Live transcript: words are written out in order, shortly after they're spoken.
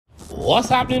What's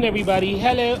happening, everybody?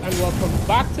 Hello and welcome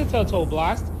back to Turtle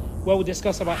Blast, where we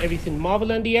discuss about everything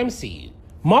Marvel and the MCU.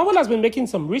 Marvel has been making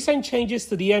some recent changes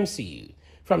to the MCU,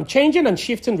 from changing and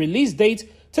shifting release dates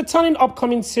to turning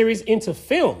upcoming series into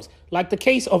films, like the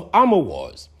case of Armor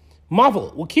Wars.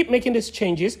 Marvel will keep making these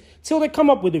changes till they come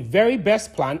up with the very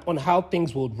best plan on how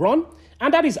things will run,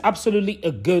 and that is absolutely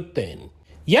a good thing.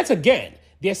 Yet again,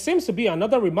 there seems to be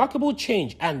another remarkable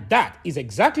change, and that is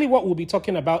exactly what we'll be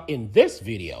talking about in this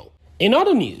video. In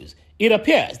other news, it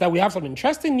appears that we have some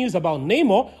interesting news about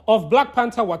NAMOR of Black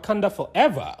Panther Wakanda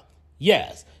Forever.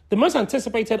 Yes, the most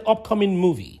anticipated upcoming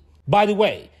movie. By the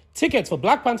way, tickets for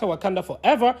Black Panther Wakanda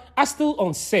Forever are still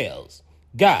on sales.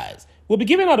 Guys, we'll be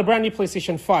giving out a brand new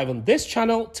PlayStation 5 on this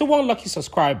channel to one lucky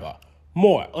subscriber.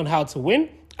 More on how to win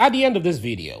at the end of this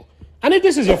video. And if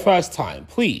this is your first time,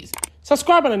 please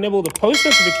subscribe and enable the post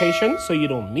notification so you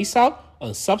don't miss out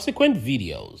on subsequent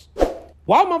videos.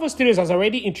 While Marvel Studios has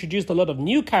already introduced a lot of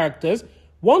new characters,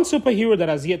 one superhero that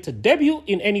has yet to debut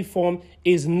in any form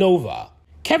is Nova.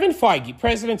 Kevin Feige,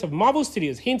 president of Marvel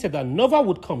Studios, hinted that Nova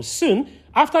would come soon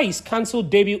after his cancelled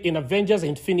debut in Avengers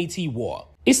Infinity War.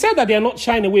 He said that they are not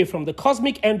shying away from the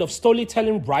cosmic end of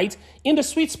storytelling right in the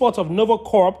sweet spot of Nova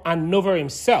Corp and Nova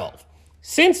himself.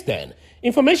 Since then,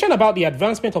 information about the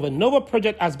advancement of a Nova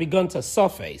project has begun to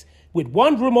surface, with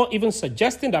one rumor even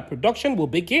suggesting that production will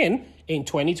begin in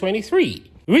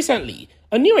 2023. Recently,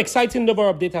 a new exciting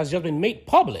Nova update has just been made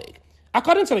public.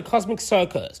 According to the Cosmic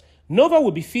Circus, Nova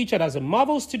will be featured as a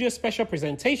Marvel Studios special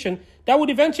presentation that would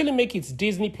eventually make its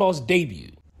Disney Plus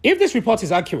debut. If this report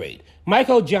is accurate,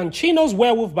 Michael Giacchino's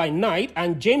Werewolf by Night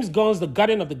and James Gunn's The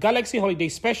Guardian of the Galaxy Holiday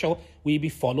Special will be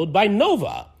followed by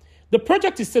Nova. The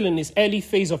project is still in its early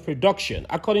phase of production,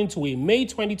 according to a May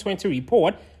 2020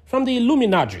 report from the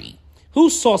Illuminati,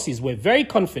 whose sources were very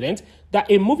confident that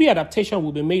a movie adaptation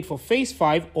will be made for Phase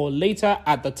 5 or later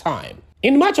at the time.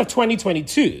 In March of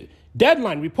 2022,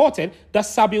 Deadline reported that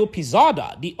Sabio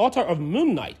Pizzarda, the author of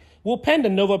Moon Knight, will pen the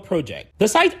Nova project. The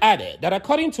site added that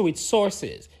according to its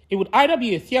sources, it would either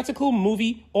be a theatrical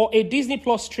movie or a Disney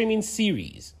Plus streaming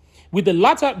series, with the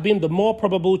latter being the more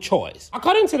probable choice.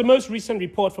 According to the most recent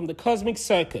report from the Cosmic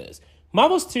Circus,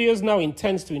 Marvel Studios now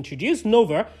intends to introduce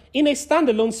Nova in a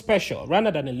standalone special rather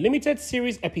than a limited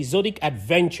series episodic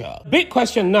adventure. The big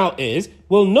question now is,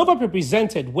 will Nova be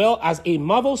presented well as a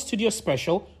Marvel Studios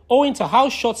special owing to how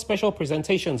short special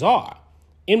presentations are?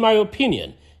 In my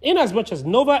opinion, inasmuch as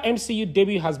Nova MCU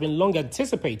debut has been long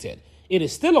anticipated, it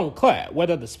is still unclear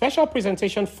whether the special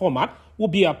presentation format will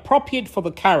be appropriate for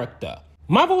the character.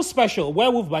 Marvel's special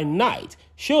Werewolf by Night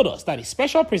showed us that a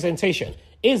special presentation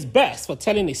is best for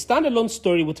telling a standalone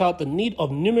story without the need of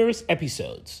numerous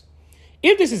episodes.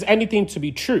 If this is anything to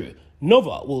be true,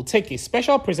 Nova will take a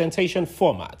special presentation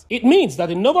format. It means that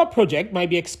the Nova project might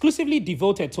be exclusively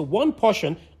devoted to one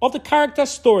portion of the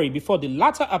character's story before the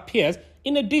latter appears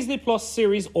in a Disney Plus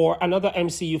series or another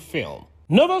MCU film.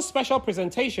 Nova's special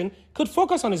presentation could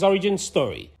focus on his origin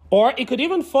story, or it could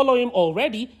even follow him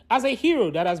already as a hero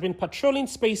that has been patrolling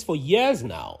space for years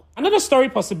now. Another story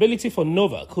possibility for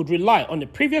Nova could rely on the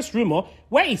previous rumor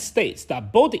where it states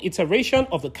that both the iteration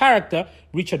of the character,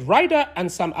 Richard Rider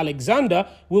and Sam Alexander,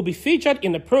 will be featured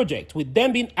in the project, with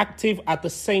them being active at the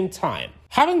same time.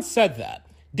 Having said that,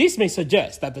 this may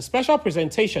suggest that the special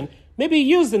presentation may be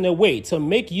used in a way to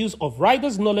make use of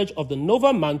Ryder's knowledge of the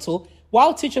Nova mantle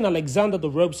while teaching Alexander the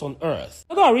ropes on Earth.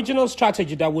 Another original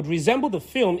strategy that would resemble the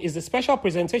film is the special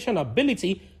presentation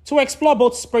ability to explore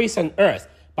both space and Earth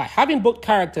by having both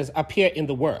characters appear in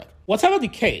the work. Whatever the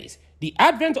case, the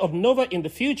advent of Nova in the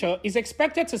future is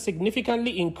expected to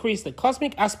significantly increase the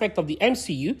cosmic aspect of the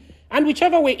MCU, and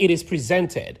whichever way it is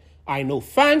presented, I know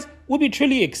fans will be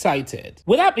truly excited.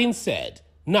 With that being said,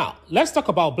 now let's talk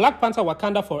about Black Panther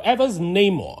Wakanda Forever's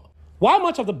NAMOR. While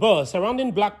much of the buzz surrounding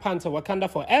Black Panther Wakanda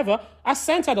Forever are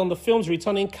centered on the film's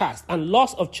returning cast and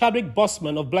loss of Chadwick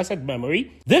Boseman of blessed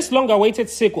memory, this long-awaited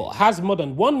sequel has more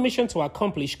than one mission to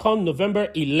accomplish come November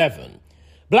 11.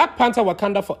 Black Panther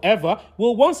Wakanda Forever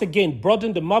will once again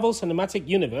broaden the Marvel Cinematic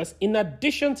Universe in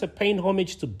addition to paying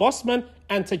homage to Boseman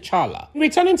and T'Challa.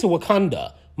 Returning to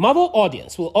Wakanda, Marvel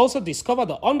audience will also discover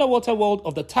the underwater world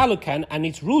of the Talokan and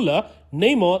its ruler,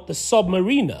 NAMOR the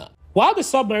Submariner. While the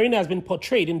Submariner has been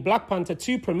portrayed in Black Panther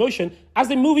 2 promotion as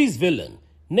the movie's villain,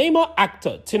 NAMOR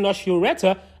actor Tenoch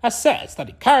Huerta asserts that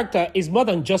the character is more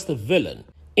than just a villain.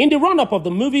 In the run-up of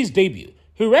the movie's debut,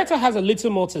 Huerta has a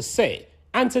little more to say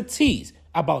and to tease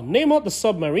about NAMOR the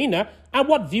Submariner and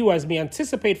what viewers may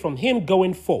anticipate from him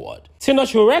going forward.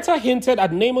 Tenoch Huerta hinted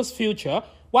at NAMOR's future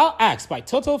while asked by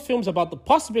Total Films about the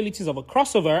possibilities of a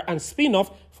crossover and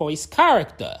spin-off for his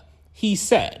character. He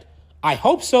said, I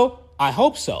hope so,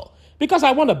 Because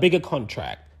I want a bigger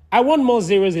contract. I want more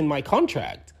zeros in my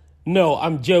contract. No,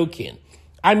 I'm joking.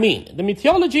 I mean, the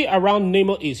mythology around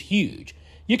Namor is huge.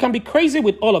 You can be crazy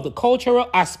with all of the cultural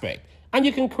aspect, and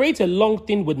you can create a long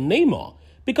thing with Namor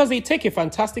because they take a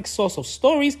fantastic source of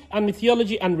stories and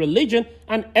mythology and religion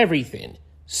and everything.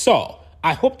 So,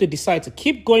 I hope they decide to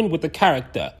keep going with the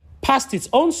character, past its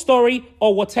own story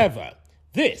or whatever.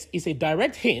 This is a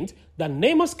direct hint that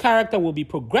Namor's character will be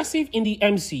progressive in the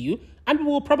MCU and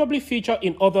will probably feature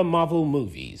in other Marvel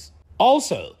movies.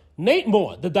 Also,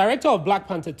 NAMOR, the director of Black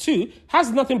Panther 2,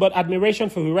 has nothing but admiration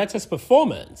for Huerta's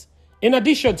performance. In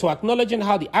addition to acknowledging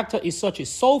how the actor is such a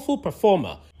soulful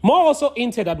performer, Moore also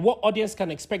hinted at what audience can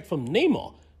expect from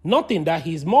Namor, noting that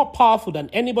he is more powerful than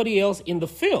anybody else in the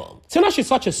film. Tenoch is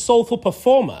such a soulful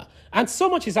performer, and so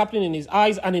much is happening in his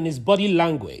eyes and in his body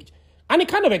language. And it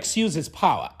kind of exudes his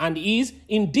power, and is,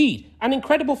 indeed, an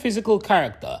incredible physical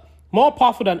character, more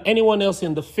powerful than anyone else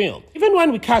in the film. Even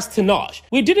when we cast Tenoch,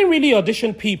 we didn't really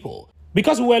audition people,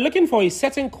 because we were looking for a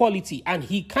certain quality, and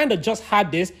he kind of just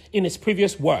had this in his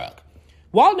previous work.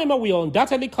 While Namor will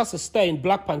undoubtedly cause a stir in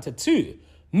Black Panther 2,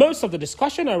 most of the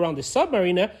discussion around the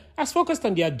Submariner has focused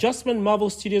on the adjustment Marvel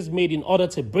Studios made in order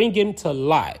to bring him to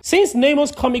life. Since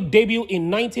Namor's comic debut in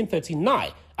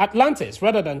 1939, Atlantis,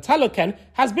 rather than Talocan,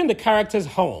 has been the character's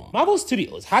home. Marvel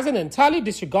Studios hasn't entirely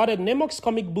disregarded Namor's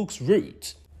comic book's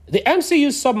roots. The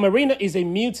MCU's Submariner is a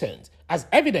mutant, as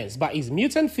evidenced by his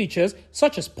mutant features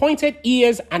such as pointed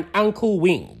ears and ankle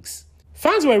wings.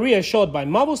 Fans were reassured by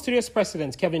Marvel Studios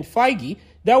president Kevin Feige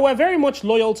that were very much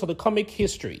loyal to the comic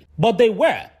history, but they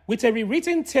were with a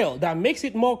rewritten tale that makes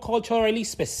it more culturally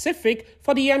specific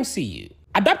for the MCU.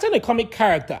 Adapting a comic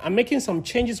character and making some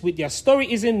changes with their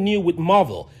story isn't new with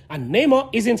Marvel, and Namor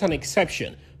isn't an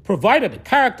exception, provided the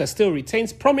character still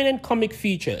retains prominent comic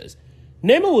features.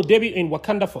 Namor will debut in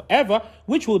Wakanda Forever,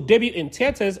 which will debut in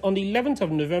theaters on the 11th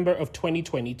of November of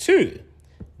 2022.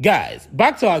 Guys,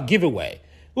 back to our giveaway.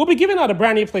 We'll be giving out a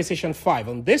brand new PlayStation 5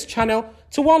 on this channel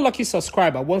to one lucky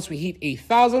subscriber once we hit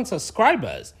 1,000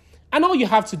 subscribers. And all you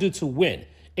have to do to win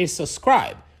is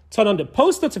subscribe, turn on the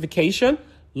post notification,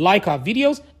 like our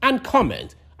videos, and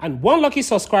comment. And one lucky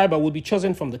subscriber will be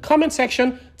chosen from the comment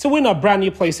section to win our brand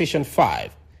new PlayStation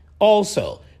 5.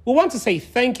 Also, we want to say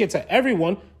thank you to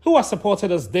everyone who has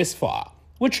supported us this far.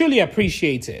 We truly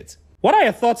appreciate it. What are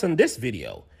your thoughts on this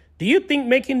video? Do you think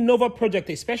making Nova Project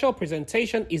a special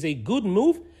presentation is a good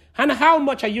move? And how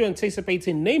much are you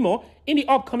anticipating Namor in the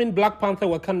upcoming Black Panther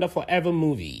Wakanda Forever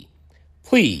movie?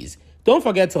 Please, don't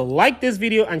forget to like this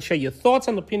video and share your thoughts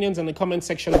and opinions in the comment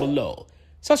section below.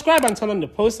 Subscribe and turn on the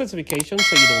post notifications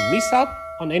so you don't miss out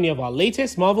on any of our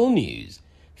latest Marvel news.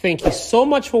 Thank you so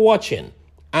much for watching,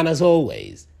 and as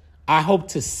always, I hope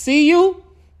to see you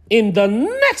in the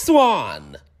next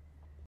one.